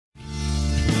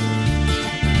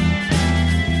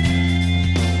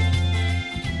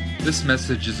This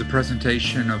message is a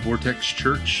presentation of Vortex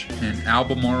Church in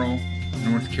Albemarle,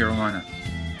 North Carolina.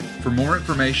 For more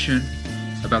information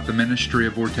about the ministry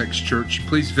of Vortex Church,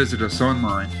 please visit us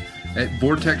online at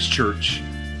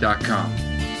vortexchurch.com.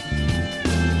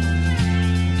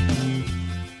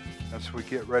 As we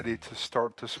get ready to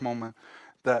start this moment,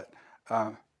 that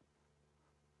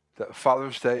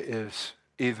Father's Day is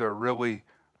either really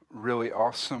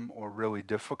awesome or really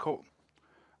difficult.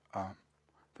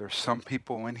 There's some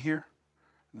people in here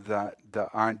that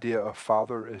the idea of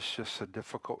father is just a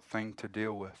difficult thing to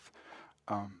deal with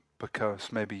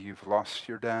because maybe you've lost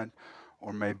your dad,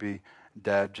 or maybe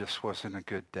dad just wasn't a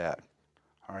good dad.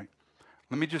 All right?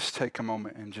 Let me just take a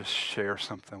moment and just share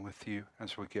something with you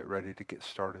as we get ready to get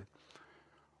started.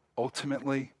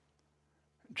 Ultimately,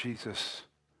 Jesus,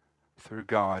 through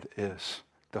God, is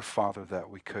the Father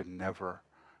that we could never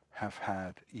have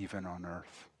had even on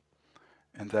earth.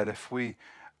 And that if we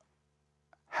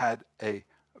had a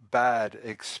bad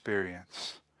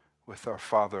experience with our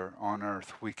Father on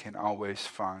earth, we can always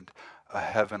find a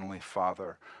heavenly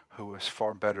Father who is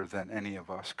far better than any of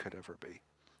us could ever be.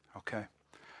 Okay?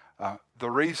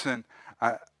 The reason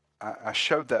I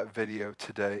showed that video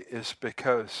today is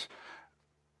because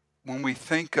when we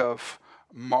think of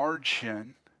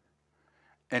margin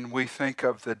and we think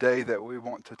of the day that we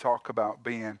want to talk about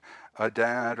being a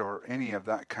dad or any of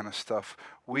that kind of stuff,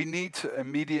 we need to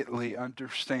immediately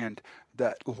understand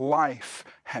that life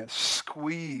has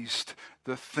squeezed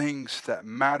the things that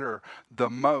matter the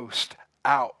most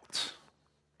out.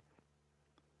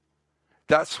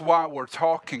 That's why we're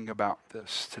talking about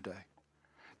this today.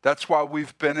 That's why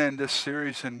we've been in this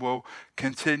series and we'll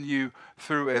continue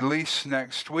through at least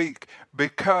next week,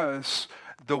 because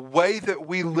the way that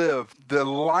we live, the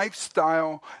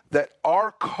lifestyle that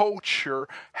our culture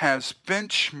has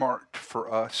benchmarked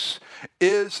for us,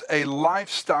 is a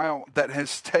lifestyle that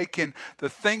has taken the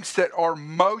things that are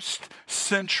most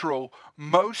central,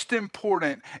 most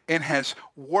important, and has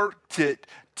worked it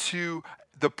to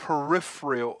the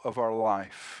peripheral of our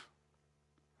life.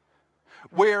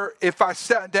 Where if I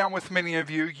sat down with many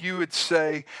of you, you would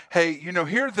say, hey,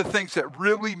 here are the things that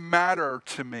really matter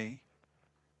to me.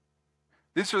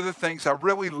 These are the things. I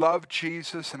really love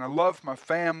Jesus, and I love my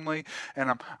family,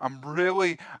 and I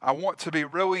want to be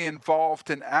really involved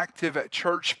and active at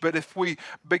church. But if we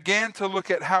began to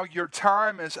look at how your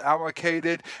time is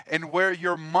allocated and where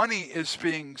your money is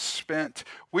being spent,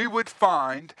 we would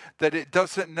find that it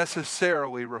doesn't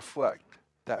necessarily reflect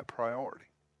that priority.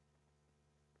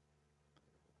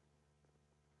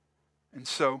 And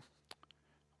so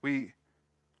we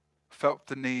felt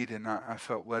the need, and I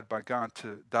felt led by God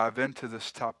to dive into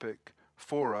this topic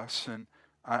for us. And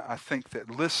I think that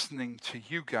listening to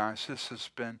you guys, this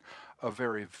has been a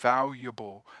very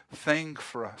valuable thing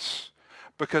for us,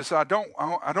 because I don't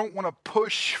want to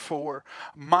push for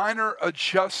minor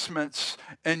adjustments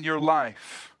in your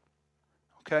life.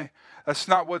 Okay? That's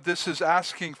not what this is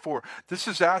asking for. This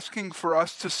is asking for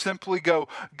us to simply go,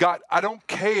 God, I don't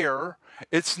care.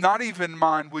 It's not even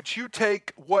mine. Would you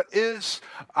take what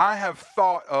I have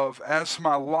thought of as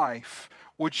my life?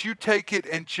 Would you take it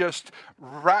and just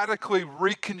radically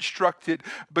reconstruct it?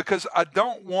 Because I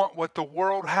don't want what the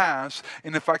world has.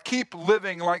 And if I keep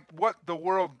living like what the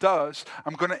world does,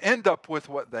 I'm going to end up with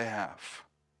what they have.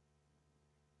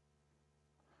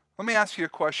 Let me ask you a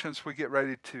question as we get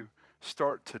ready to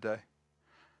start today.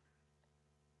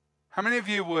 How many of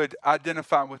you would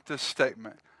identify with this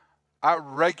statement? I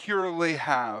regularly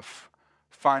have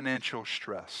financial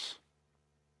stress.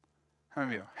 How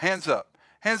many of you? Hands up.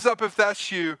 Hands up if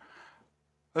that's you.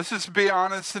 Let's just be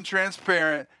honest and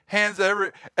transparent. Hands,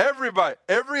 everybody,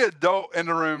 every adult in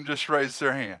the room just raised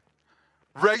their hand.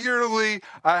 Regularly,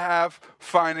 I have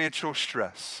financial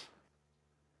stress.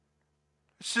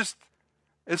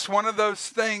 It's one of those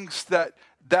things that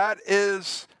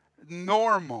is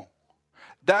normal.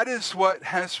 That is what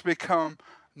has become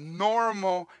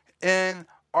normal in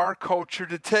our culture,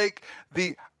 to take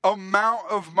the amount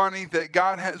of money that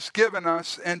God has given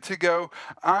us and to go,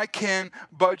 I can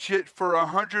budget for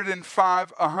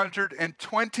 105,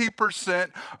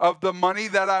 120% of the money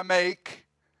that I make.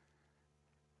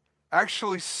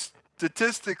 Actually,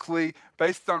 statistically,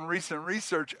 based on recent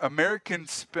research,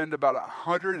 Americans spend about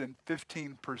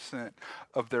 115%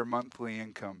 of their monthly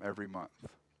income every month.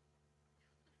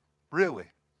 Really?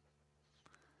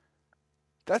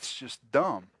 That's just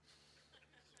dumb.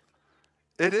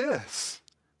 It is.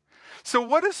 So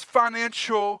what does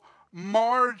financial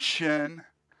margin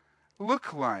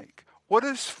look like? What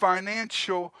does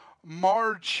financial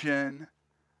margin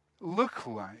look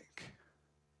like?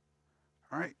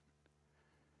 All right.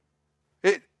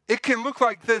 It It can look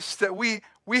like this, that we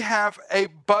have a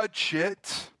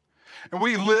budget, and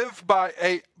we live by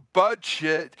a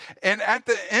budget, and at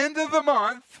the end of the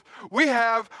month, we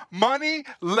have money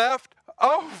left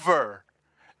over.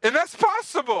 And that's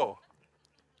possible.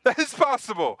 That is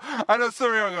possible. I know some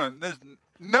of you are going,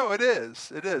 no, it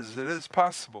is. It is. It is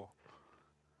possible.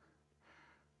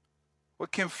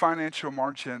 What can financial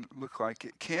margin look like?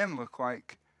 It can look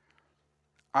like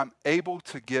I'm able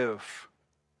to give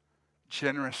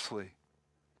generously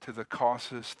to the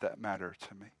causes that matter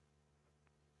to me.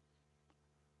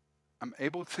 I'm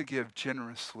able to give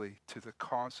generously to the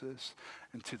causes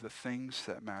and to the things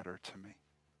that matter to me.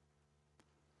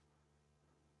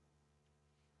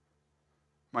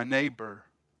 My neighbor,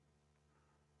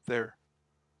 they're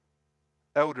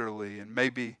elderly, and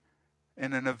maybe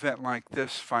in an event like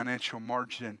this, financial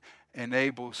margin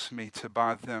enables me to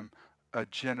buy them a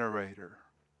generator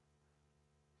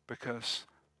because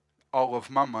all of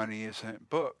my money isn't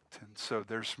booked, and so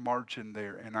there's margin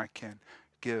there, and I can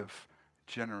give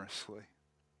generously.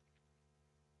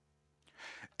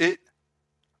 It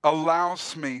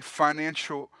allows me,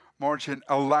 financial margin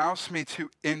allows me to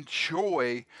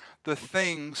enjoy the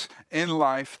things in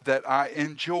life that I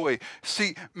enjoy.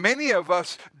 See, many of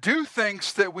us do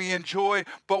things that we enjoy,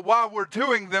 but while we're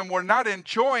doing them, we're not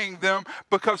enjoying them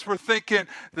because we're thinking,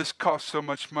 this costs so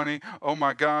much money. Oh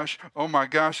my gosh,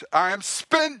 I am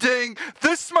spending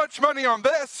this much money on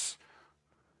this.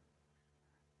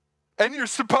 And you're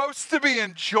supposed to be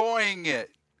enjoying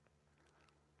it.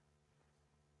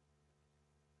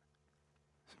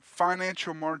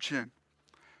 Financial margin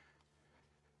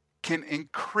can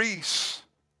increase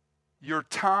your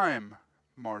time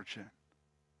margin.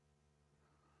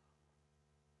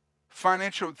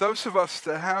 Those of us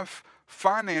that have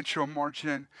financial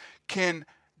margin can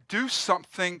do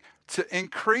something to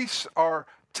increase our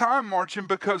time margin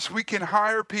because we can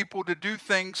hire people to do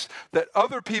things that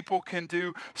other people can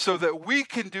do so that we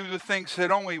can do the things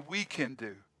that only we can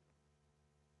do.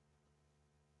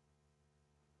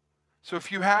 So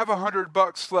if you have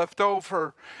 $100 left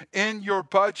over in your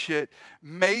budget,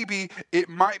 maybe it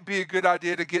might be a good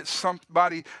idea to get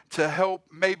somebody to help.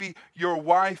 Maybe your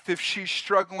wife, if she's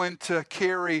struggling to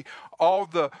carry all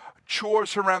the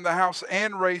chores around the house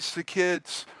and raise the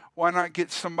kids, why not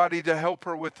get somebody to help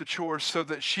her with the chores so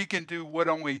that she can do what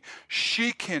only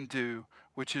she can do,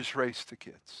 which is raise the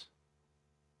kids?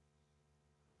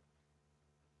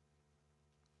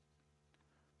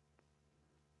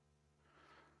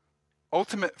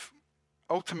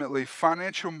 Ultimately,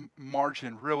 financial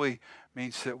margin really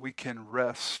means that we can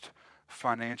rest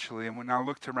financially. And when I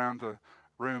looked around the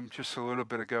room just a little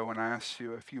bit ago and I asked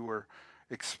you if you were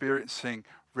experiencing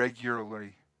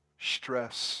regularly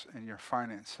stress in your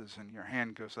finances and your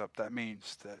hand goes up, that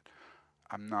means that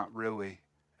I'm not really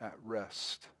at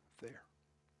rest there.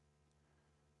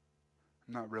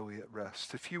 I'm not really at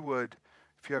rest. If you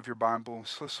have your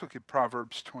Bibles, let's look at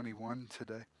Proverbs 21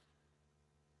 today.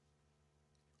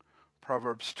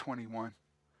 Proverbs 21,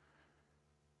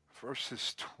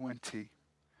 verses 20.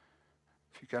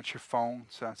 If you got your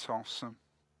phones, that's awesome.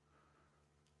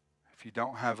 If you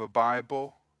don't have a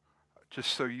Bible,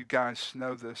 just so you guys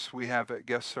know this, we have at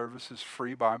guest services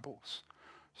free Bibles.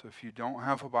 So if you don't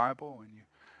have a Bible and you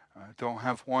don't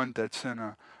have one that's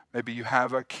maybe you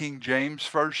have a King James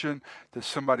version that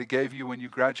somebody gave you when you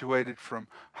graduated from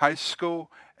high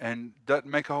school and doesn't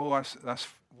make a whole lot.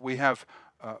 We have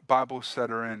Bibles that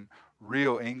are in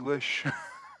real English,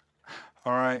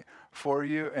 all right, for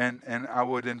you. And I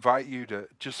would invite you to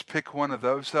just pick one of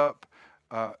those up.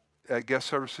 At guest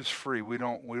services free. We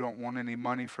don't want any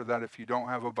money for that. If you don't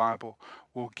have a Bible,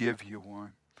 we'll give you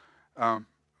one.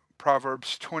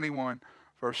 Proverbs 21,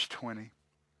 verse 20.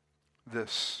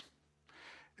 This.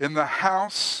 In the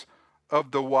house of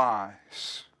the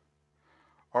wise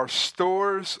are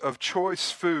stores of choice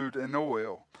food and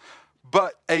oil,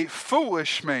 but a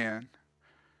foolish man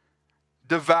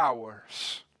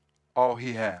devours all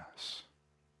he has.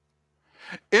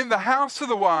 In the house of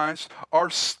the wise are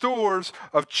stores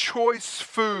of choice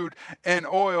food and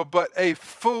oil, but a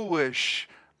foolish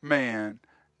man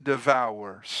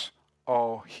devours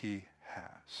all he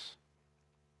has.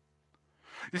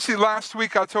 You see, last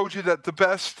week I told you that the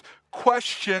best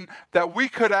question that we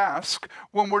could ask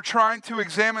when we're trying to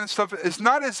examine stuff is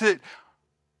not, is it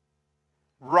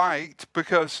right?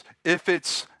 Because if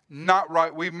it's not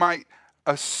right, we might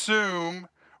assume,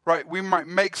 right? We might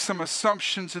make some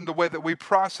assumptions in the way that we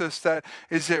process that.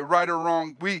 Is it right or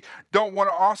wrong? We don't want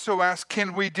to also ask,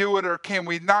 can we do it or can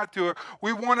we not do it?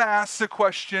 We want to ask the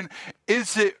question,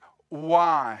 is it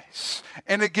wise?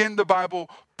 And again, the Bible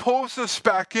pulls us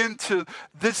back into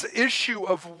this issue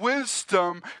of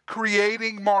wisdom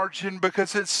creating margin,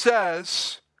 because it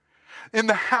says, in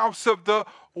the house of the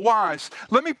wise.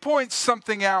 Let me point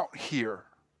something out here.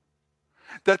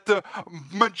 That the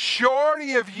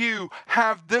majority of you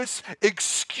have this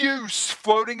excuse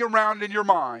floating around in your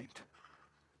mind.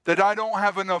 That I don't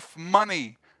have enough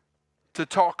money to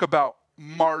talk about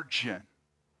margin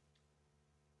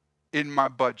in my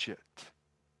budget.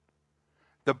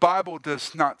 The Bible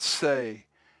does not say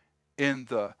in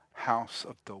the house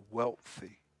of the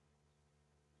wealthy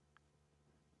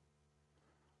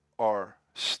are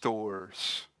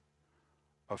stores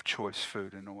of choice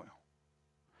food and oil.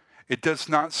 It does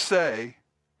not say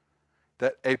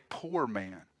that a poor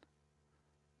man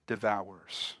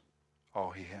devours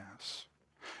all he has.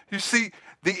 You see,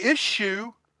 the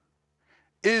issue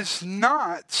is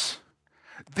not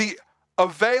the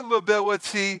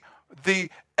availability, the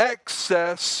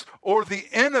excess, or the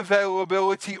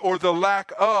unavailability, or the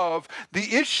lack of.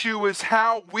 The issue is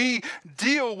how we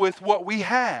deal with what we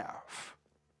have.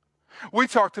 We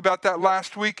talked about that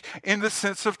last week in the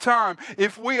sense of time.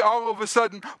 If we all of a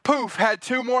sudden, poof, had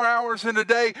 2 more hours in a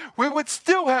day, we would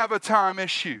still have a time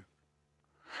issue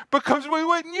because we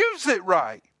wouldn't use it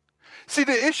right. See,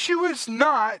 the issue is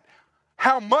not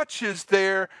how much is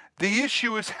there. The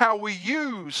issue is how we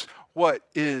use what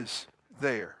is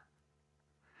there.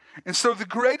 And so the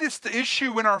greatest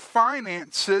issue in our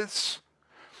finances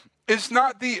is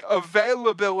not the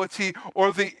availability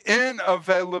or the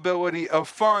unavailability of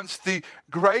funds. The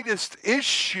greatest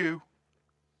issue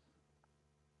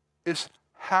is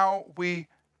how we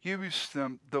use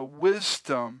them, the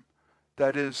wisdom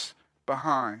that is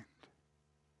behind.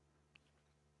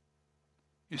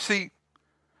 You see,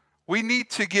 we need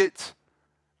to get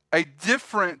a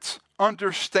different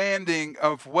understanding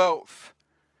of wealth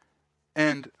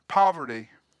and poverty.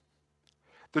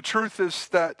 The truth is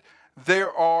that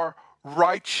there are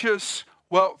righteous,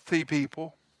 wealthy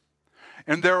people,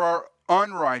 and there are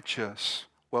unrighteous,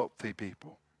 wealthy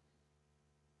people.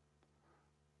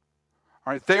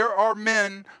 All right, there are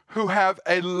men who have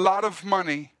a lot of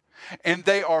money, and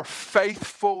they are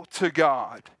faithful to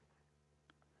God.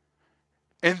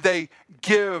 And they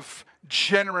give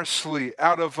generously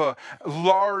out of a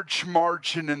large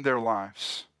margin in their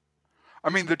lives. I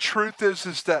mean, the truth is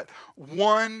that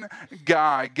one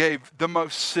guy gave the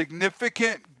most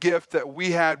significant gift that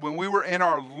we had when we were in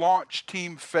our launch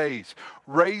team phase,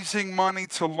 raising money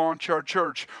to launch our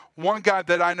church. One guy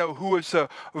that I know who is a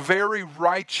very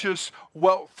righteous,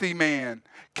 wealthy man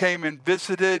came and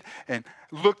visited and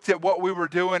looked at what we were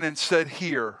doing and said,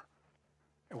 here.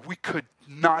 We could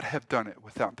not have done it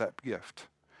without that gift.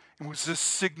 It was a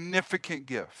significant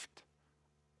gift.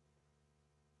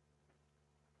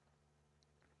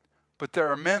 But there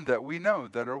are men that we know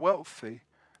that are wealthy,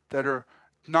 that are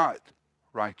not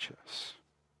righteous.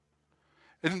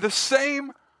 In the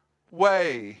same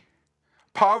way,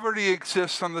 poverty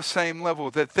exists on the same level,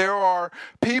 that there are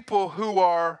people who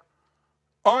are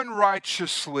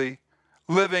unrighteously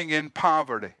living in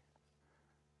poverty.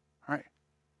 Right?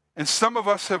 And some of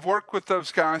us have worked with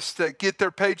those guys that get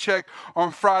their paycheck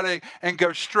on Friday and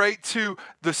go straight to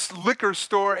the liquor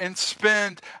store and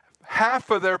spend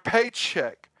half of their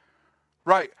paycheck.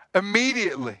 Right,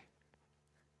 immediately.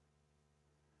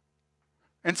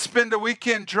 And spend a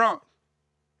weekend drunk.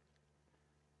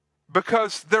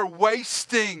 Because they're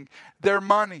wasting their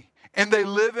money. And they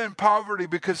live in poverty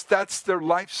because that's their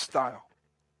lifestyle.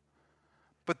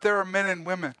 But there are men and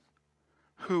women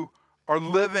who are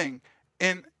living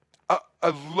in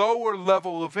a lower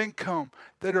level of income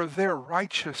that are there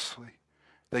righteously.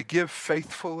 They give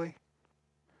faithfully.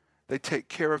 They take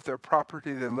care of their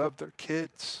property. They love their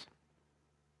kids.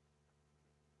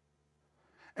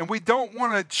 And we don't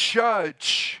want to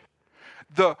judge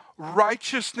the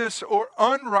righteousness or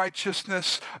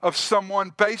unrighteousness of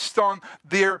someone based on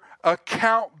their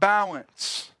account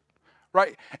balance,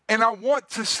 right? And I want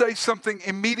to say something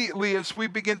immediately as we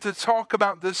begin to talk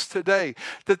about this today,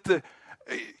 that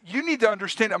you need to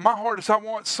understand that my heart is I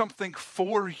want something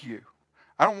for you.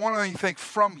 I don't want anything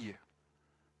from you,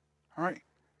 all right?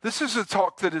 This is a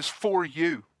talk that is for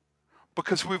you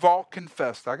because we've all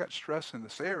confessed. I got stress in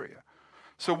this area.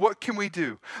 So what can we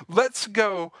do? Let's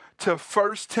go to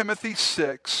 1 Timothy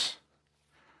 6,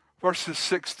 verses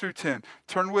 6 through 10.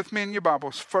 Turn with me in your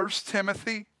Bibles. 1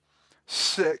 Timothy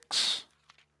 6,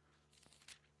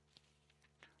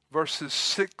 verses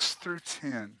 6 through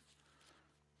 10.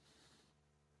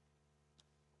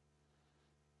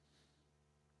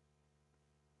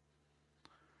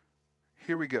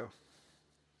 Here we go.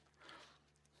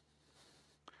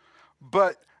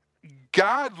 But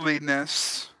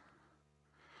godliness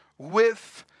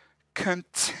with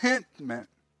contentment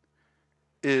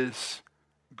is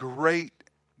great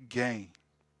gain.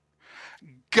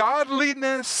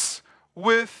 Godliness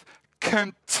with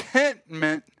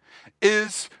contentment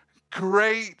is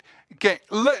great gain.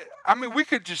 I mean, we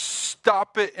could just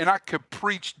stop it and I could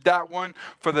preach that one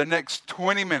for the next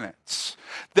 20 minutes.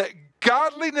 That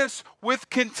godliness with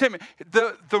contentment.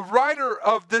 The writer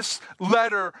of this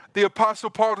letter, the Apostle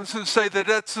Paul, doesn't say that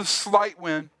that's a slight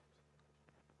win.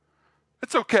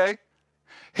 It's okay.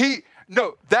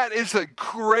 No, that is a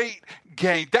great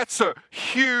gain. That's a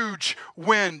huge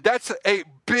win. That's a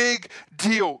big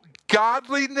deal.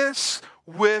 Godliness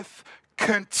with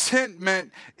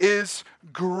contentment is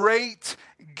great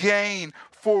gain.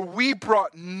 For we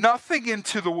brought nothing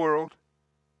into the world,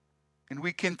 and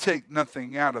we can take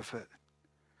nothing out of it.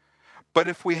 But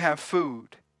if we have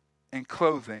food and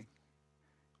clothing,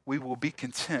 we will be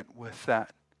content with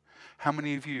that. How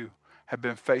many of you have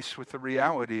been faced with the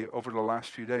reality over the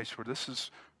last few days where this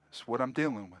is what I'm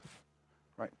dealing with,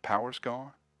 right? Power's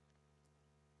gone,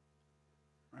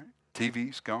 right?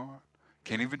 TV's gone.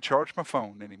 Can't even charge my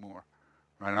phone anymore,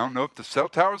 right? I don't know if the cell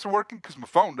towers are working because my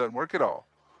phone doesn't work at all.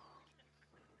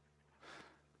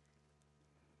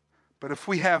 But if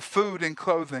we have food and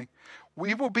clothing,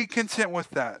 we will be content with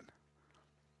that.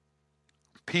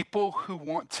 People who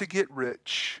want to get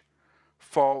rich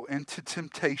fall into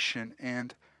temptation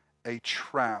and a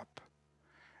trap,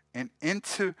 and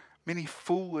into many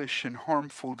foolish and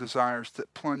harmful desires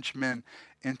that plunge men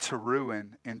into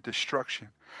ruin and destruction.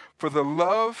 For the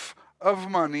love of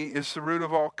money is the root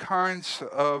of all kinds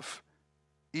of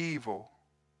evil.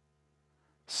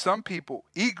 Some people,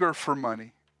 eager for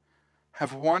money,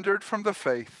 have wandered from the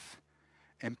faith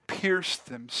and pierced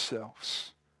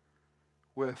themselves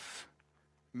with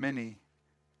many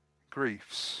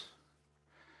griefs.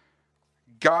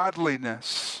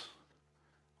 Godliness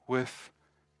with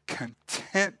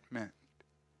contentment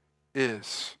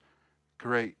is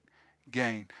great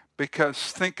gain. Because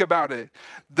think about it,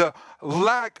 the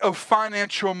lack of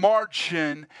financial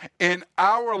margin in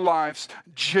our lives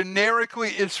generically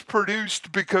is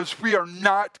produced because we are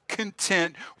not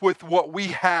content with what we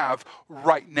have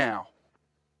right now.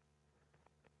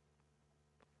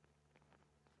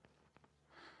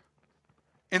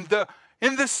 In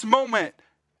this moment,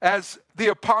 as the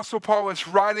Apostle Paul is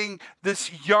writing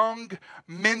this young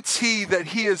mentee that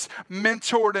he has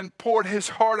mentored and poured his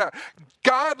heart out,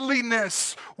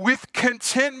 godliness with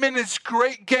contentment is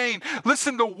great gain.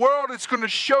 Listen, the world is going to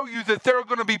show you that there are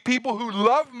going to be people who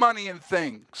love money and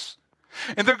things.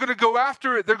 And they're going to go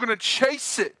after it. They're going to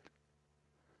chase it.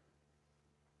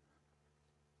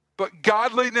 But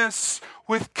godliness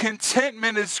with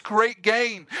contentment is great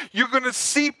gain. You're going to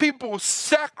see people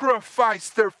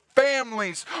sacrifice their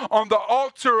families on the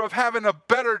altar of having a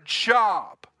better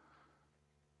job.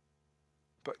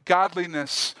 But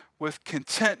godliness with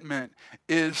contentment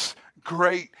is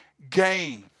great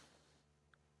gain.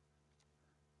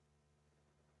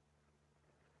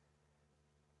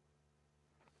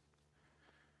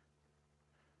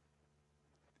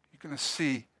 You're going to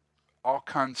see all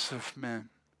kinds of men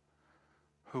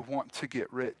who want to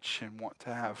get rich and want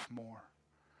to have more.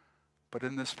 But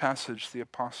in this passage, the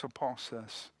Apostle Paul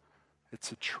says,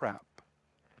 it's a trap.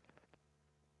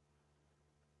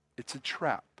 It's a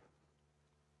trap.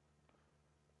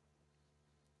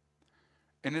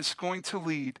 And it's going to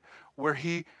lead where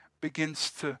he begins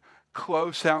to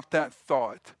close out that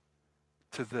thought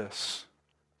to this,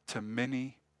 to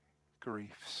many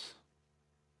griefs.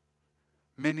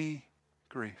 Many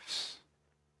griefs.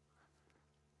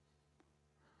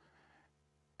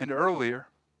 And earlier,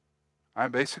 I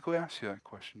basically asked you that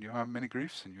question. Do you have many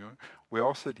griefs? And we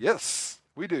all said, yes,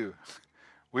 we do.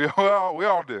 We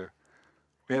all do.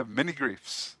 We have many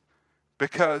griefs.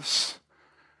 Because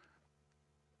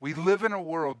we live in a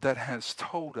world that has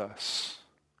told us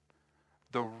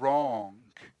the wrong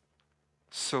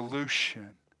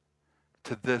solution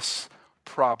to this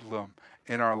problem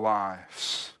in our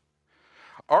lives.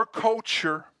 Our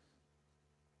culture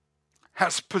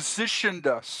has positioned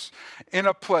us in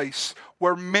a place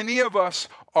where many of us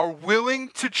are willing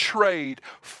to trade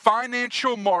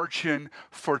financial margin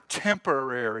for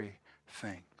temporary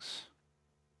things.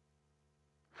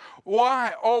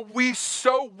 Why are we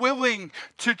so willing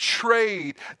to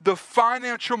trade the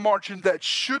financial margin that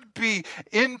should be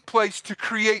in place to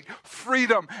create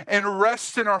freedom and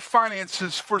rest in our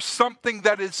finances for something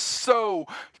that is so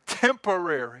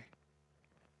temporary?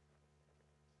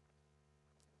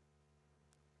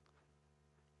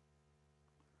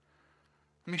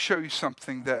 Let me show you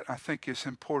something that I think is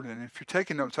important. And if you're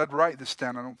taking notes, I'd write this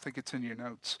down. I don't think it's in your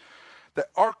notes. that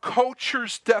our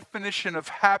culture's definition of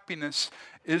happiness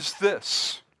is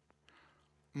this: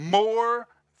 more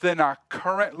than I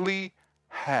currently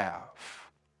have.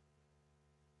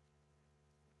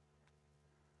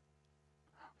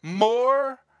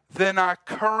 More than I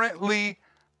currently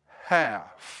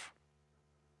have.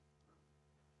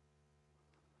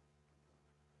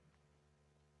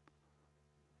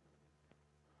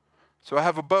 So I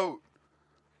have a boat,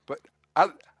 but I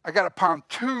got a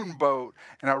pontoon boat,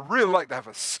 and I really like to have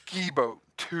a ski boat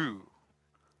too.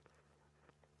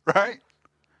 Right?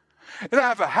 And I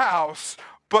have a house,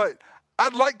 but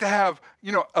I'd like to have,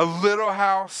 a little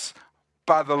house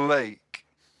by the lake.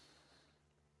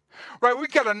 Right? We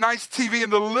got a nice TV in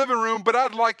the living room, but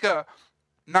I'd like a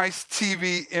nice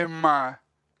TV in my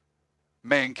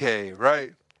man cave,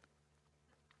 right?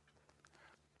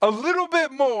 A little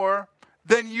bit more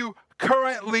than you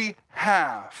currently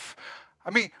have.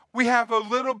 I mean, we have a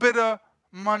little bit of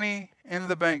money in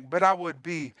the bank, but I would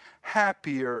be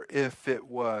happier if it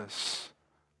was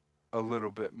a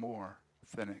little bit more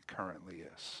than it currently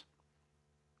is.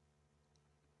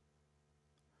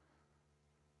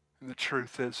 And the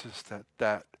truth is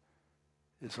that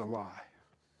is a lie.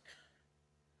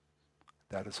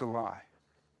 That is a lie.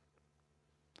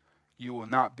 You will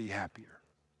not be happier.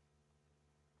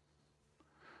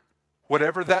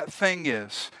 Whatever that thing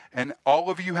is, and all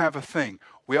of you have a thing.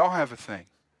 We all have a thing,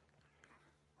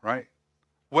 right?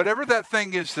 Whatever that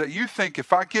thing is that you think,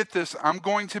 if I get this, I'm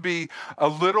going to be a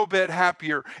little bit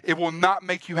happier, it will not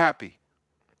make you happy.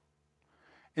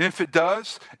 And if it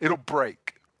does, it'll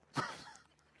break.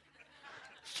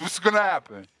 That's what's going to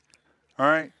happen, all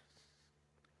right?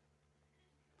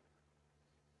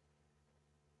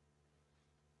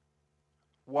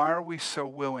 Why are we so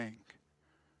willing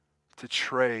to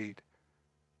trade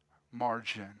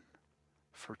margin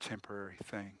for temporary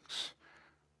things?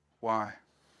 Why?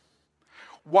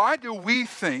 Why do we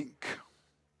think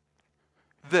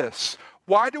this?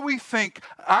 Why do we think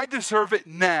I deserve it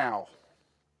now?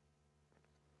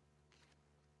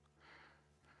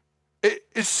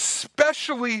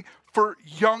 Especially for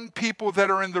young people that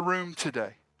are in the room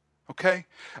today. Okay?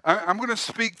 I'm going to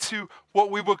speak to what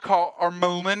we would call our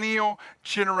millennial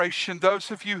generation.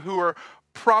 Those of you who are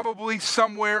probably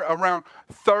somewhere around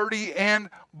 30 and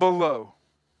below.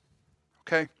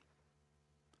 Okay?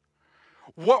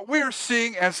 What we're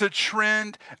seeing as a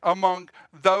trend among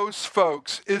those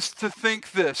folks is to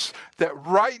think this, that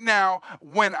right now,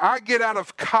 when I get out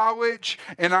of college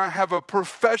and I have a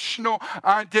professional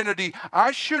identity,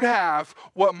 I should have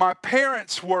what my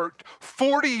parents worked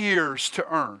 40 years to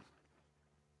earn.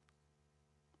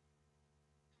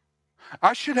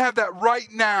 I should have that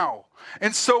right now.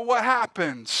 And so what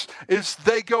happens is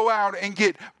they go out and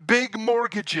get big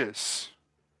mortgages,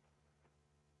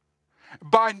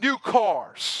 buy new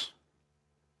cars,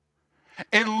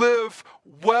 and live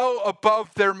well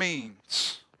above their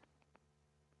means,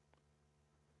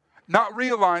 not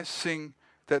realizing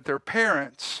that their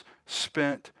parents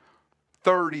spent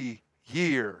 30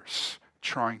 years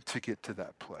trying to get to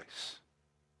that place.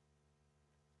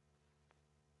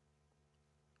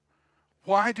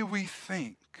 Why do we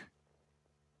think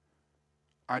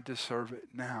I deserve it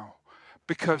now?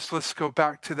 Because let's go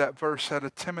back to that verse out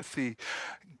of Timothy.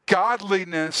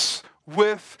 Godliness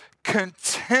with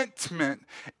contentment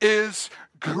is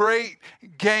great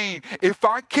gain. If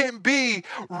I can be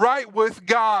right with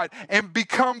God and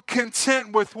become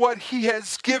content with what He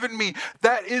has given me,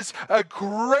 that is a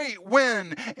great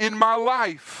win in my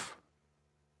life.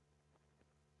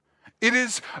 It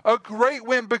is a great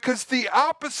win, because the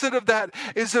opposite of that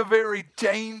is a very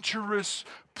dangerous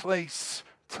place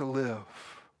to live.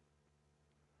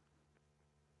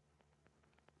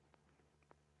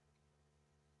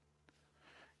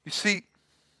 You see,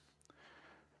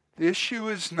 the issue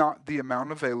is not the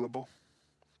amount available,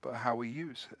 but how we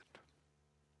use it.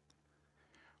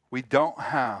 We don't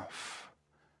have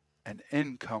an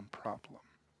income problem.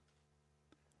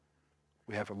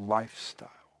 We have a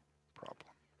lifestyle problem.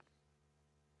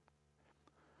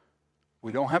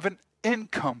 We don't have an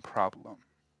income problem.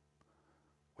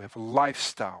 We have a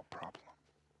lifestyle problem.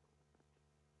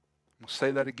 I'll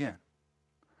say that again.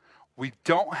 We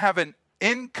don't have an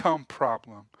income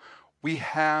problem. We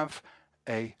have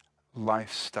a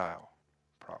lifestyle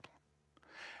problem.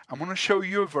 I'm going to show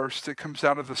you a verse that comes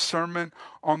out of the Sermon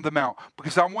on the Mount,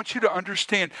 because I want you to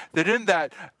understand that in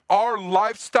that, our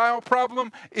lifestyle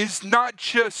problem is not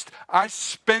just I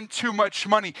spend too much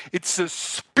money. It's a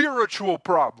spiritual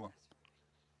problem.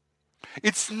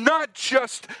 It's not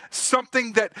just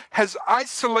something that has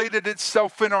isolated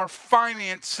itself in our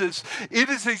finances. It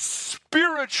is a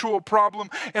spiritual problem.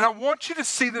 And I want you to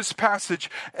see this passage.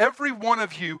 Every one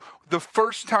of you, the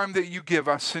first time that you give,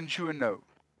 I send you a note.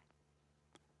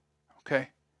 Okay?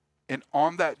 And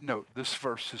on that note, this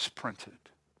verse is printed.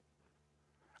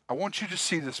 I want you to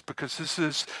see this because this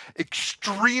is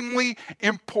extremely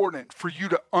important for you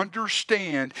to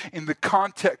understand in the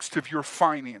context of your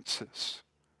finances.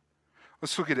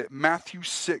 Let's look at it. Matthew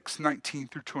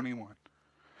 6:19-21.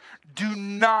 Do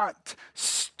not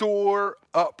store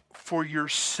up for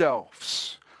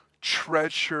yourselves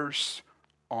treasures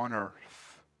on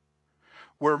earth,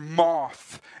 where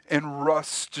moth and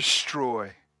rust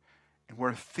destroy, and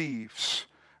where thieves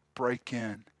break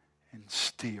in and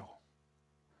steal.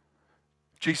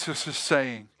 Jesus is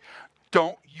saying,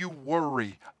 don't you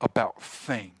worry about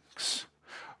things.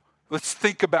 Let's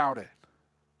think about it,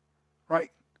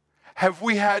 right? Have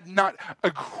we had not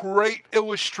a great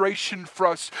illustration for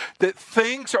us that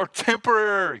things are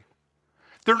temporary?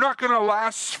 They're not going to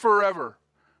last forever.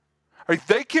 Right?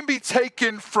 They can be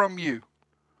taken from you.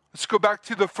 Let's go back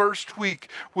to the first week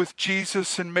with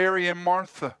Jesus and Mary and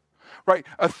Martha. Right?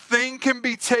 A thing can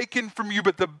be taken from you,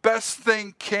 but the best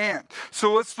thing can't.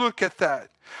 So let's look at that.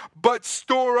 But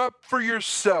store up for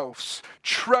yourselves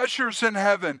treasures in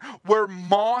heaven, where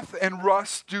moth and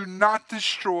rust do not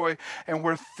destroy, and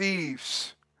where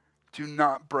thieves do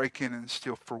not break in and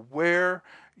steal. For where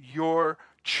your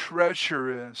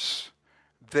treasure is,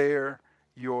 there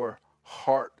your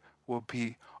heart will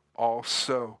be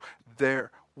also.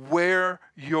 There, where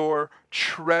your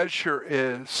treasure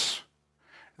is,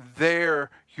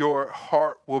 there your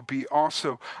heart will be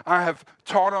also. I have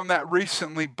taught on that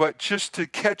recently, but just to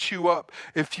catch you up,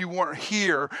 if you weren't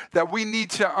here, that we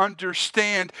need to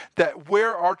understand that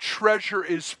where our treasure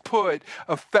is put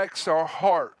affects our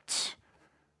hearts.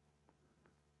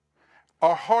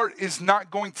 Our heart is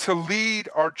not going to lead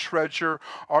our treasure.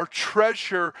 Our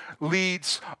treasure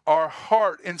leads our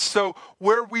heart. And so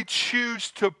where we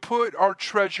choose to put our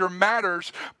treasure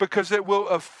matters because it will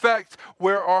affect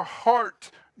where our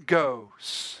heart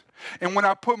goes. And when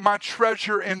I put my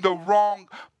treasure in the wrong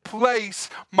place,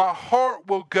 my heart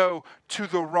will go to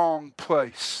the wrong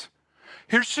place.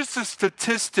 Here's just a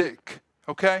statistic,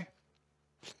 okay?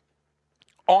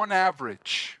 On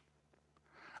average,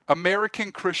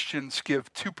 American Christians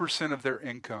give 2% of their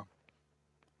income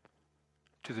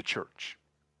to the church.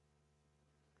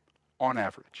 On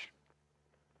average.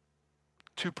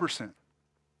 2%.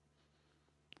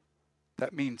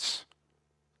 That means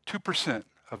 2%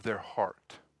 of their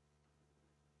heart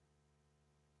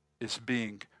is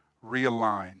being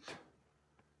realigned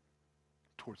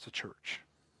towards the church.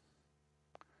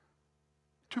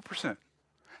 2%.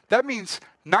 That means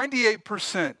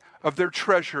 98% of their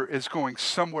treasure is going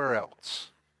somewhere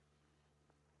else.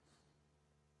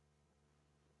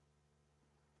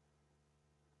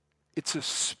 It's a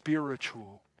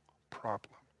spiritual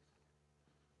problem.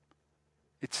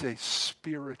 It's a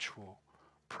spiritual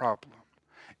problem.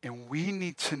 And we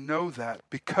need to know that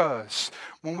because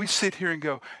when we sit here and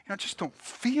go, I just don't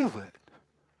feel it.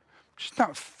 I'm just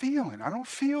not feeling. I don't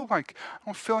feel like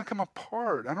I'm a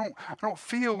part. I don't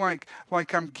feel like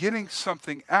I'm getting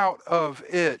something out of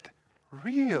it.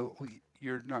 Really,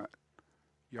 you're not.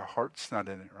 Your heart's not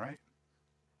in it, right?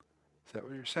 Is that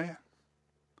what you're saying?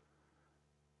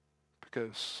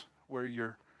 Because where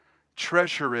your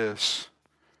treasure is,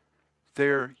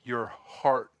 there your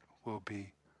heart will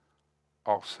be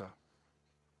also.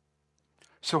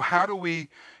 So how do we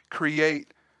create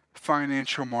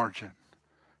financial margin?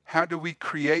 How do we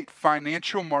create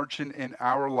financial margin in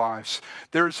our lives?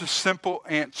 There is a simple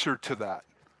answer to that.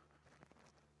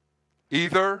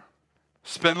 Either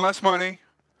spend less money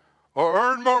or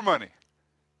earn more money.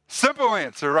 Simple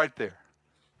answer right there.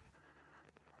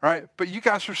 Right? But you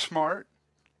guys are smart.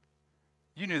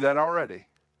 You knew that already.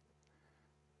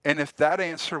 And if that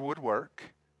answer would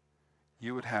work,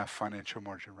 you would have financial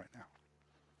margin right now.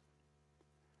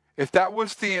 If that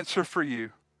was the answer for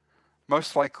you,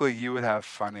 most likely you would have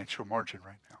financial margin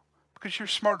right now because you're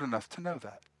smart enough to know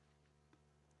that.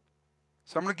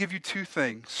 So I'm going to give you two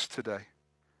things today.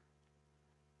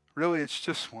 Really, it's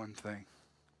just one thing,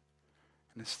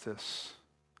 and it's this.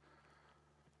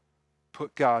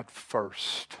 Put God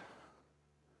first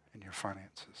in your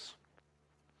finances.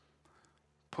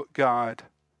 Put God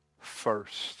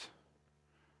first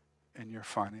in your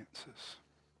finances.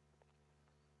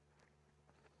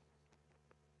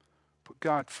 Put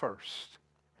God first.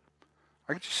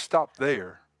 I could just stop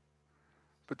there.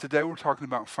 But today we're talking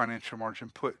about financial margin.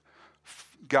 Put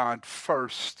God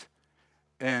first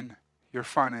in your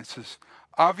finances.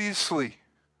 Obviously,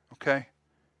 okay,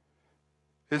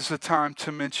 is the time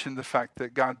to mention the fact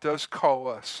that God does call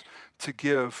us to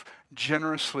give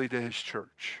generously to his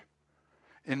church.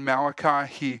 In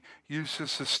Malachi, he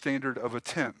uses the standard of a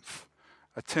tenth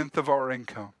of our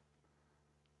income.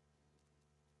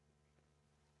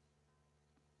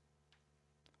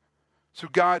 So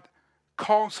God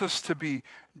calls us to be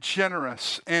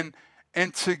generous and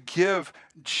to give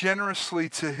generously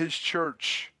to his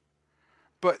church.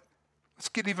 But let's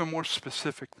get even more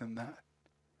specific than that.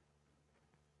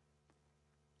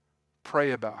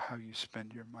 Pray about how you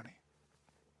spend your money.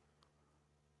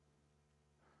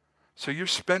 So you're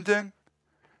spending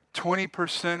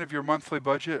 20% of your monthly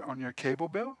budget on your cable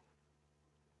bill?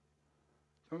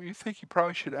 Don't you think you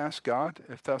probably should ask God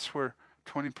if that's where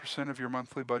 20% of your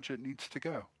monthly budget needs to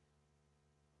go?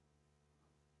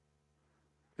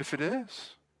 If it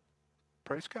is,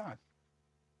 praise God.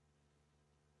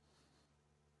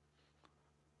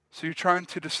 So you're trying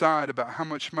to decide about how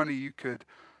much money you could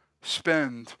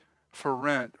spend for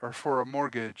rent or for a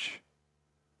mortgage.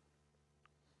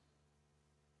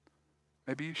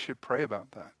 Maybe you should pray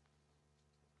about that.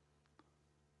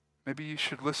 Maybe you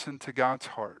should listen to God's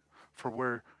heart for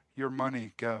where your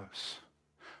money goes.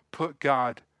 Put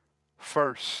God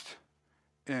first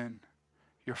in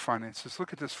your finances.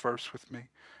 Look at this verse with me.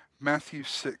 Matthew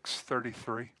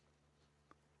 6:33.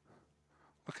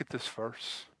 Look at this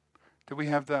verse. Do we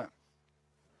have that?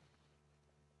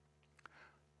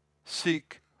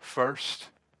 Seek first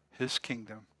his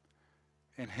kingdom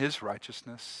and his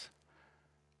righteousness,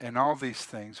 and all these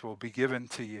things will be given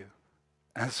to you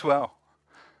as well.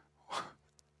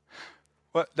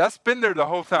 Well, that's been there the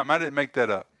whole time. I didn't make that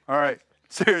up. All right,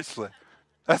 seriously.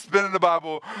 That's been in the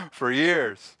Bible for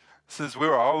years, since we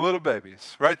were all little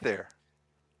babies, right there.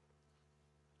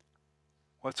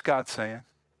 What's God saying?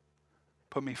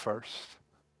 Put me first.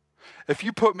 If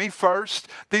you put me first,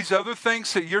 these other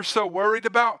things that you're so worried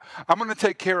about, I'm going to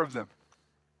take care of them.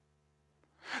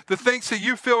 The things that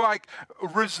you feel like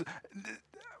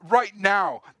right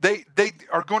now, they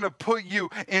are going to put you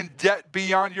in debt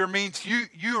beyond your means.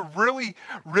 You're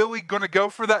really going to go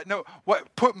for that? No,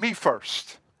 what? Put me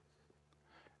first.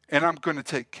 And I'm going to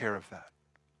take care of that.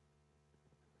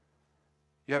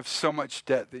 You have so much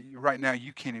debt that right now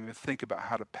you can't even think about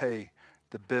how to pay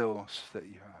the bills that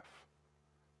you have.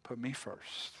 Put me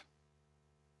first.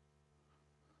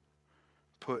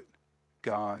 Put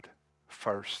God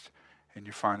first in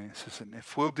your finances. And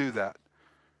if we'll do that,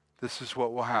 this is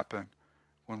what will happen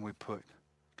when we put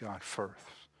God first.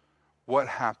 What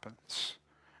happens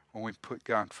when we put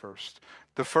God first?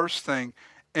 The first thing,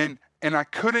 and I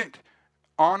couldn't,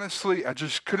 honestly, I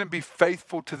just couldn't be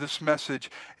faithful to this message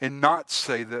and not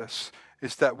say this,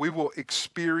 is that we will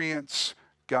experience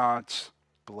God's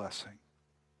blessing.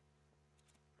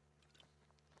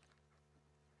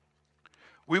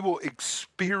 We will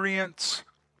experience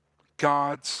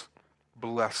God's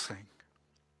blessing.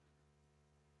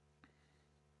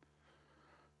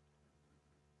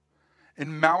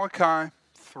 In Malachi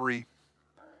 3,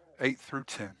 8 through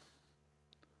 10,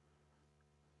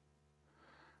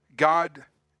 God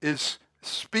is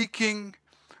speaking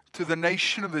to the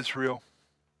nation of Israel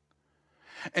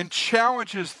and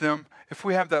challenges them. If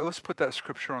we have that, let's put that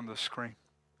scripture on the screen.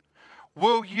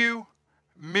 Will you,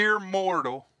 mere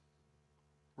mortal,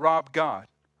 rob God?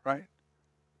 Right?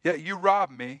 Yeah, you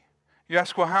rob me. You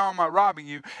ask, well, how am I robbing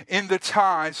you? In the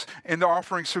tithes and the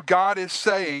offerings. So God is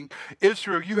saying,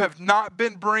 Israel, you have not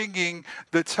been bringing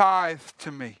the tithe to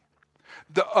me.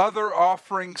 The other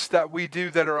offerings that we do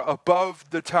that are above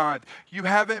the tithe, you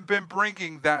haven't been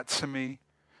bringing that to me.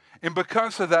 And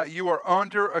because of that, you are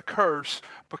under a curse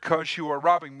because you are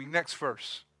robbing me. Next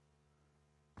verse.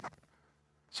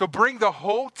 So bring the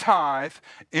whole tithe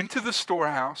into the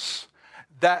storehouse,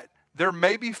 that there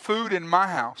may be food in my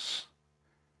house.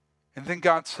 And then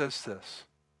God says this,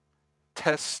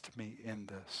 test me in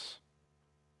this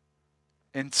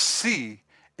and see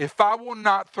if I will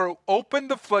not throw open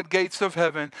the floodgates of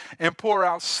heaven and pour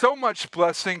out so much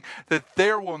blessing that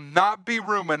there will not be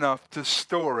room enough to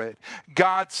store it.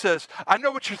 God says, I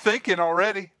know what you're thinking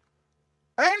already.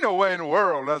 Ain't no way in the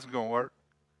world that's going to work.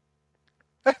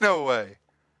 Ain't no way.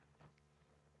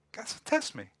 God said,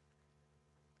 test me.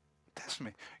 Test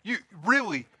me. You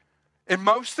really, and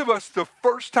most of us, the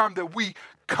first time that we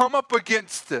come up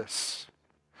against this,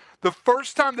 the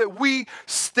first time that we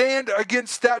stand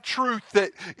against that truth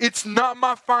that it's not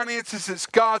my finances, it's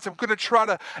God's, I'm going to try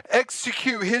to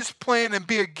execute his plan and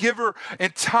be a giver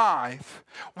and tithe,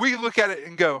 we look at it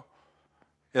and go,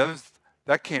 yeah,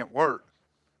 that can't work.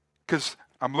 Because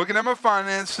I'm looking at my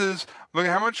finances,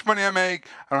 looking at how much money I make.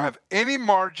 I don't have any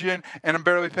margin, and I'm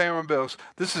barely paying my bills.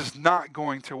 This is not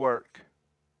going to work.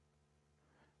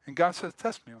 And God says,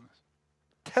 test me on this.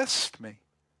 Test me.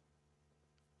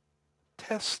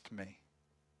 Test me.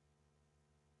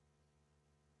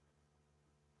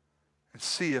 And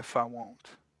see if I won't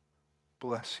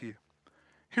bless you.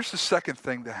 Here's the second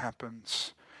thing that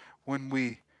happens when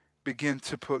we begin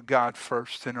to put God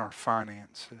first in our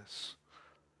finances.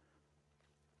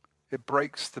 It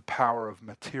breaks the power of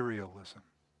materialism.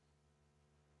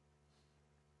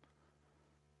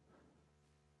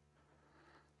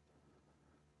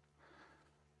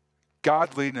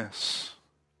 Godliness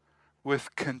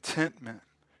with contentment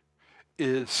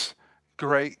is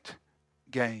great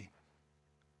gain.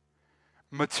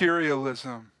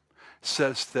 Materialism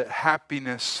says that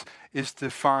happiness is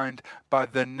defined by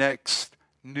the next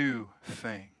new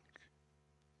thing.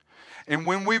 And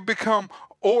when we become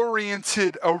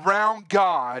oriented around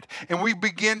God and we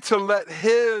begin to let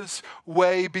His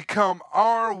way become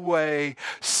our way,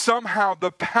 somehow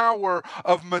the power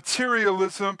of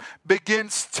materialism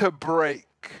begins to break.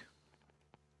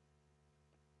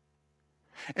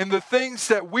 And the things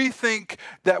that we think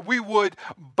that we would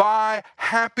buy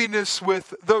happiness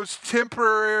with, those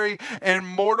temporary and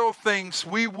mortal things,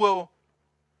 we will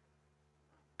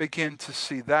begin to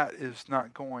see that is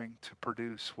not going to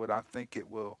produce what I think it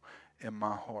will in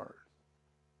my heart.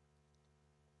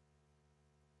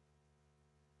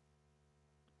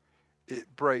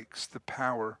 It breaks the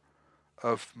power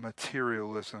of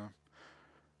materialism.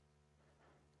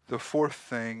 The fourth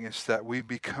thing is that we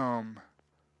become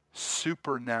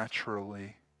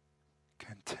supernaturally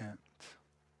content.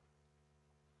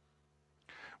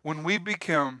 When we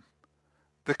become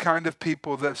the kind of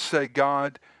people that say,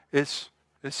 God, it's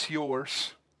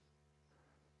yours,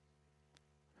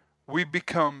 we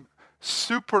become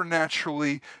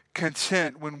supernaturally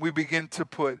content when we begin to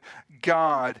put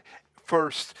God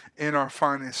first in our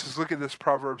finances. Look at this,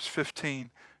 Proverbs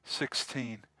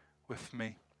 15:16 with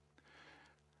me.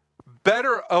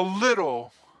 Better a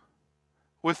little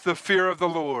with the fear of the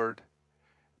Lord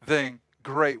than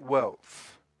great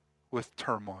wealth with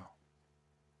turmoil.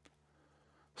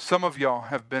 Some of y'all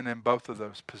have been in both of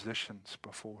those positions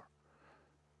before.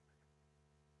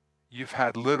 You've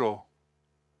had little,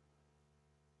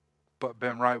 but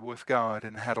been right with God,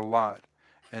 and had a lot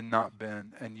and not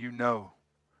been. And you know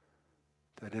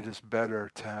that it is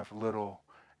better to have little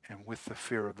and with the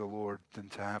fear of the Lord than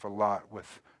to have a lot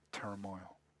with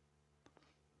turmoil.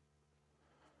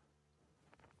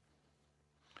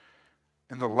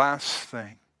 And the last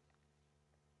thing,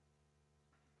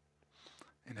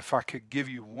 and if I could give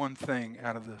you one thing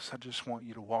out of this, I just want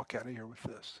you to walk out of here with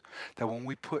this. That when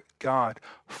we put God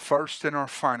first in our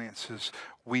finances,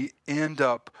 we end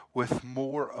up with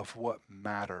more of what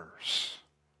matters.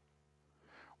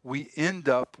 We end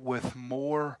up with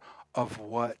more of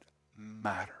what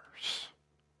matters.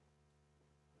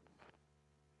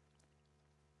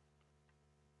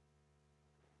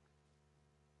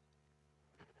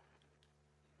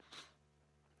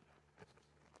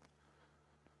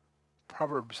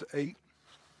 Proverbs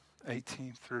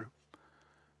 8:18 through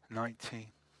 19.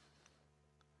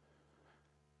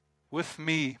 With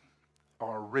me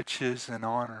are riches and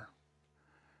honor,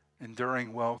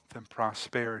 enduring wealth and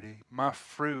prosperity. My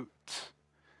fruit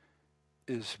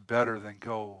is better than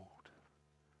gold.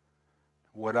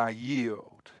 What I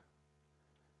yield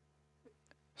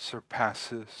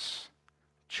surpasses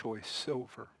choice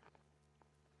silver.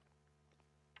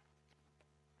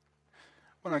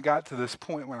 When I got to this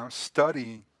point, when I was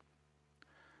studying,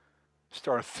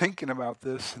 started thinking about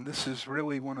this, and this is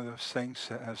really one of those things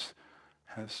that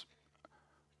has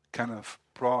kind of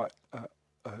brought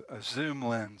a zoom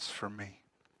lens for me.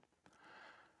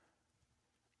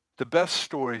 The best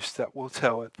stories that we'll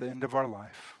tell at the end of our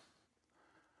life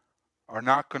are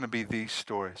not going to be these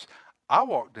stories. I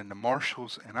walked into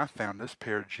Marshall's and I found this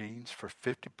pair of jeans for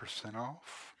 50%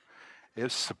 off. It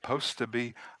was supposed to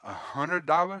be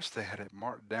 $100. They had it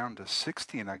marked down to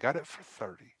 $60, and I got it for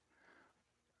 $30.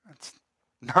 That's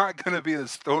not going to be the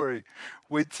story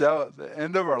we tell at the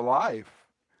end of our life.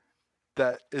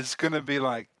 That is going to be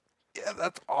like, yeah,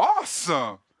 that's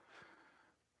awesome.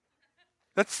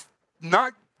 That's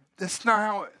not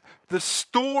how the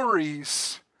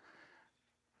stories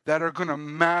that are going to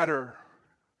matter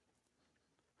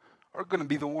are going to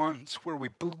be the ones where we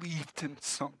believed in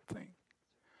something.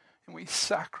 And we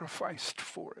sacrificed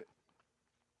for it.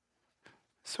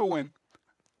 So when,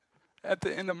 at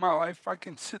the end of my life, I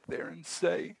can sit there and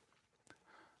say,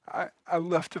 I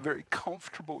left a very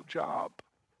comfortable job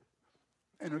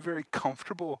and a very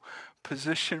comfortable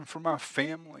position for my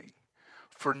family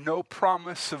for no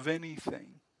promise of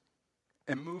anything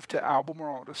and move to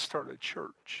Albemarle to start a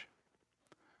church.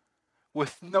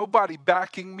 With nobody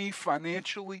backing me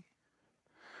financially,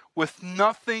 with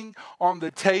nothing on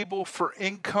the table for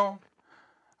income.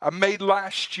 I made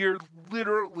last year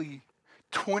literally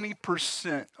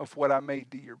 20% of what I made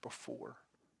the year before.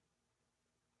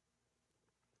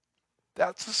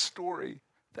 That's a story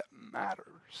that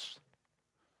matters.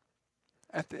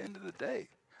 At the end of the day,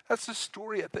 that's a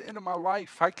story at the end of my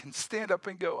life. I can stand up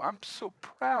and go, I'm so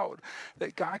proud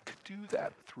that God could do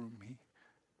that through me.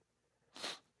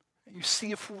 And you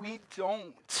see, if we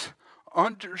don't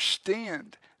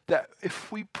understand that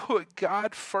if we put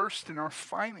God first in our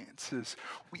finances,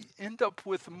 we end up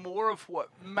with more of what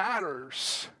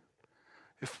matters.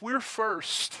 If we're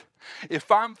first,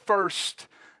 if I'm first,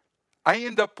 I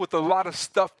end up with a lot of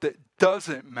stuff that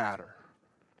doesn't matter.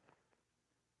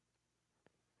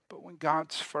 But when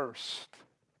God's first,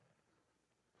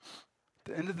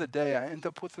 at the end of the day, I end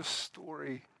up with a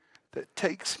story that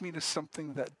takes me to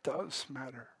something that does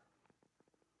matter.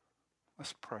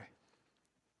 Let's pray.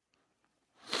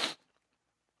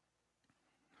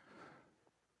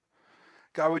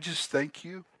 God, we just thank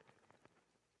you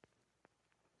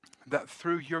that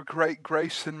through your great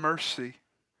grace and mercy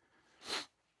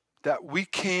that we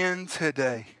can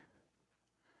today,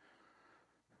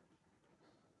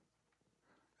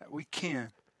 that we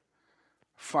can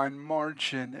find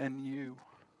margin in you.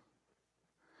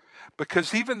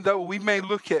 Because even though we may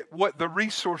look at what the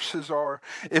resources are,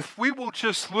 if we will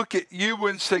just look at you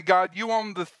and say, God, you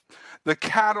own the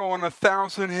cattle on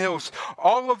 1,000 hills.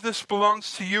 All of this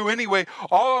belongs to you anyway.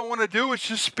 All I want to do is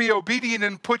just be obedient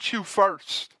and put you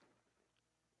first.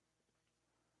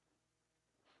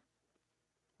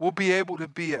 We'll be able to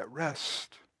be at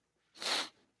rest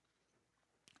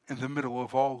in the middle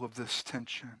of all of this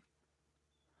tension.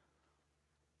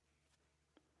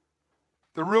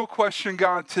 The real question,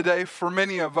 God, today for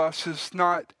many of us is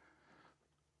not,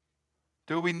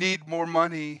 do we need more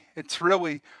money? It's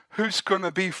really, who's going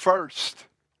to be first?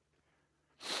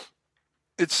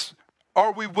 It's,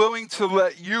 are we willing to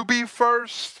let you be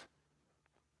first?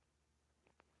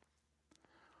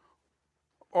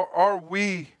 Or are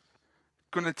we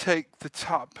going to take the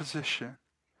top position?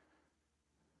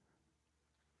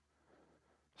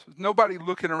 So nobody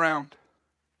looking around.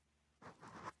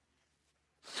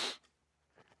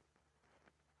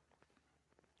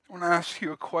 I want to ask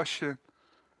you a question,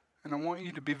 and I want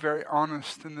you to be very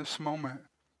honest in this moment.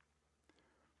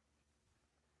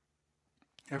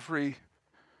 Every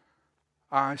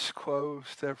eyes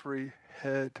closed, every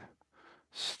head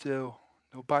still,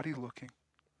 nobody looking.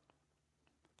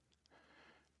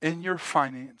 In your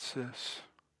finances,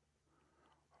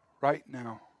 right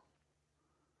now,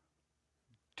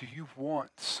 do you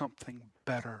want something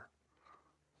better?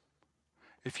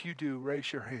 If you do,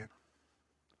 raise your hand.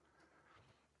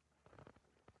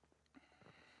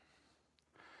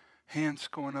 Hands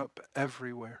going up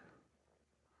everywhere.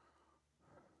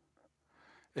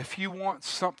 If you want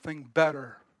something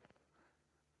better,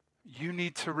 you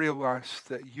need to realize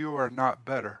that you are not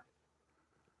better.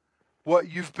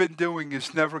 What you've been doing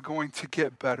is never going to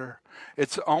get better.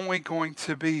 It's only going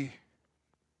to be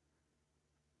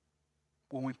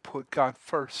when we put God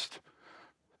first.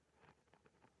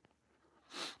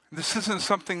 This isn't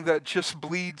something that just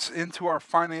bleeds into our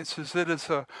finances. It is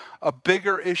a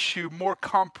bigger issue, more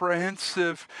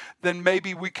comprehensive than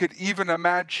maybe we could even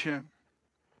imagine.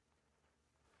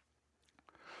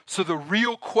 So the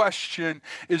real question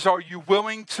is, are you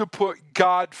willing to put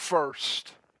God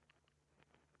first?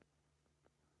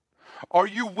 Are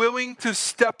you willing to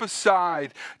step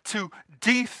aside, to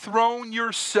dethrone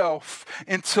yourself,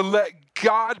 and to let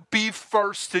God be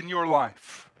first in your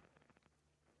life?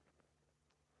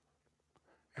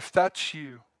 If that's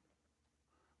you,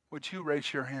 would you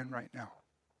raise your hand right now?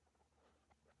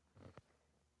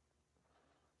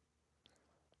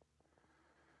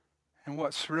 And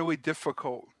what's really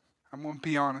difficult, I'm going to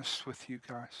be honest with you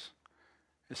guys,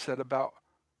 is that about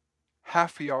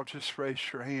half of y'all just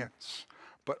raised your hands.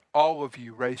 But all of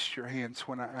you raised your hands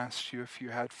when I asked you if you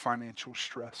had financial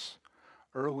stress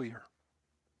earlier.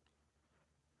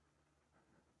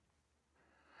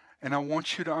 And I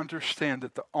want you to understand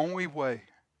that the only way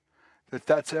that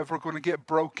that's ever going to get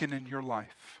broken in your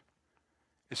life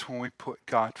is when we put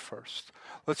God first.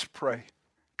 Let's pray.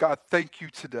 God, thank you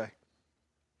today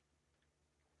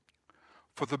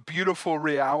for the beautiful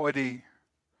reality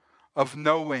of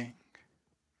knowing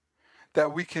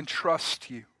that we can trust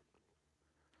you.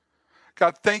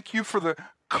 God, thank you for the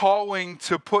calling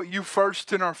to put you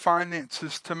first in our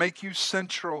finances, to make you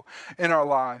central in our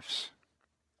lives.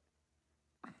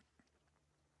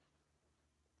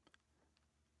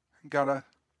 God, I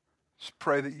just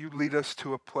pray that you lead us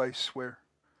to a place where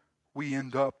we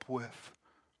end up with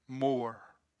more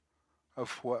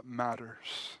of what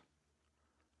matters.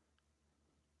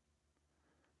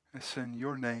 It's in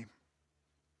your name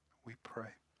we pray.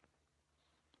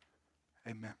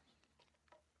 Amen.